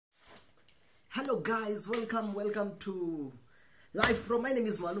Hello guys, welcome to live from, my name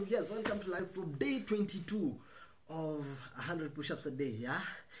is Manu. Yes, welcome to live from day 22 of 100 push-ups a day. Yeah,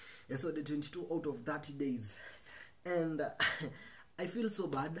 and so day 22 out of 30 days, and I feel so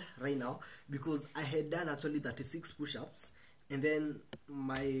bad right now because I had done actually 36 push-ups and then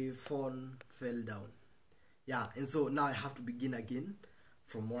my phone fell down. Yeah, and so now I have to begin again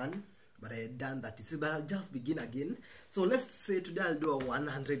from one. But I had done 36, but I'll just begin again. So let's say today I'll do a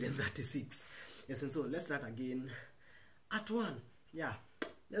 136. Yes, and so let's start again at 1. Yeah,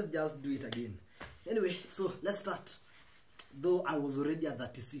 let's just do it again. Anyway, so let's start. Though I was already at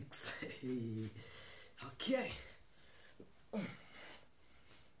 36. Okay.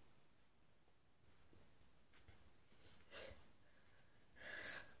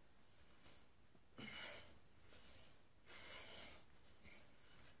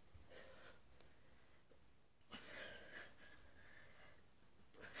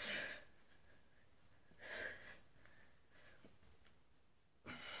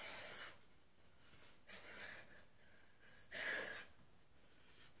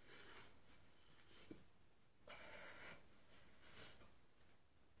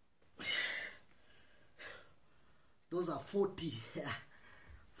 Those are 40. Yeah,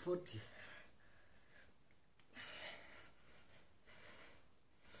 40.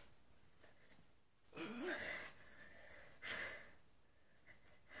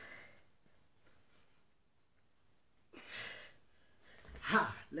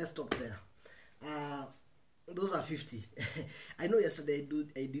 Let's stop there. Those are 50. I know yesterday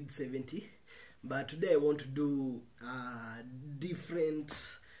I did 70, but today I want to do different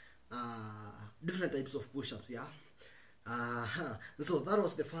types of push-ups. Yeah. So that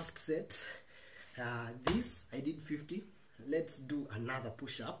was the first set. This I did 50. Let's do another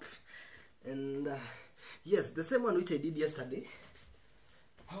push-up, and yes, the same one which I did yesterday.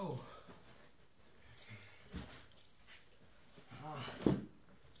 Oh.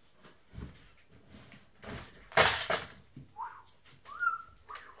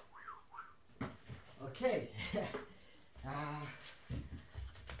 Okay.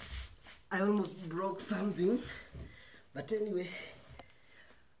 I almost broke something, but anyway,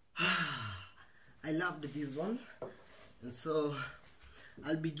 I loved this one, and so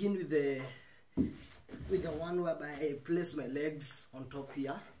I'll begin with the one whereby I place my legs on top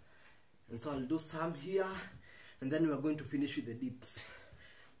here, and so I'll do some here, and then we're going to finish with the dips.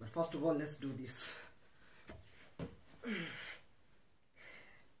 But first of all, let's do this.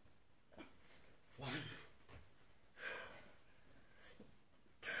 One.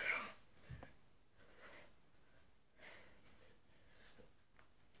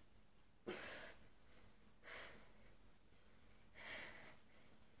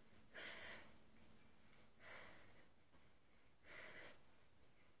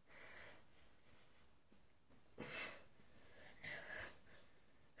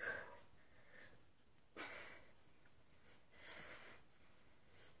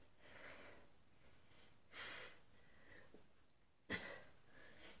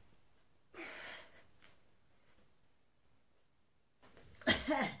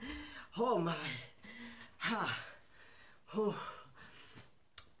 Oh my, oh,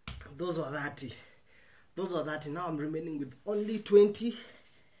 those were 30. Now I'm remaining with only 20,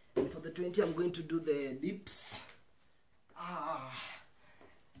 and for the 20 I'm going to do the dips.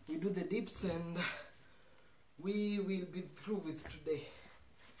 We do the dips and we will be through with today.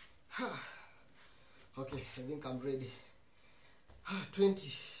 Okay, I think I'm ready.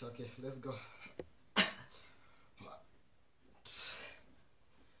 20. Okay, let's go.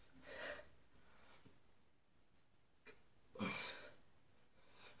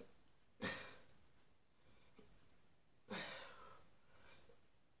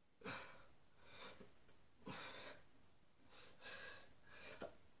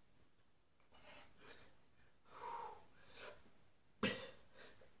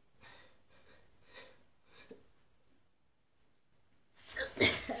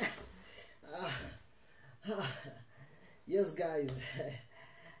 Yes guys,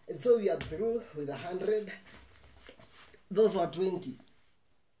 and so we are through with 100. Those were 20,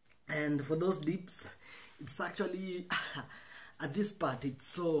 and for those dips, it's actually at this part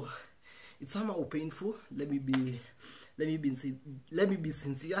it's somehow painful. Let me be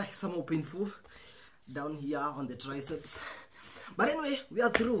sincere. It's somehow painful down here on the triceps, but anyway, we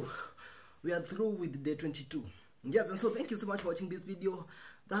are through with day 22. Yes, and so thank you so much for watching this video.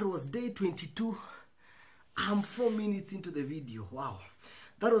 That was day 22. I'm 4 minutes into the video. Wow,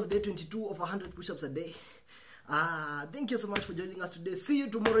 that was day 22 of 100 push-ups a day. Thank you so much for joining us today. See you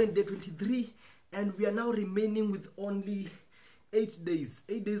tomorrow in day 23, and we are now remaining with only 8 days.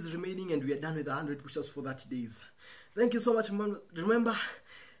 8 days remaining and we are done with 100 push-ups for 30 days. Thank you so much. Remember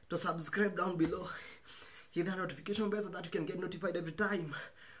to subscribe down below. Hit the notification bell so that you can get notified every time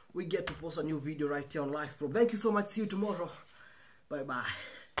we get to post a new video right here on Life Pro. Thank you so much. See you tomorrow. Bye-bye.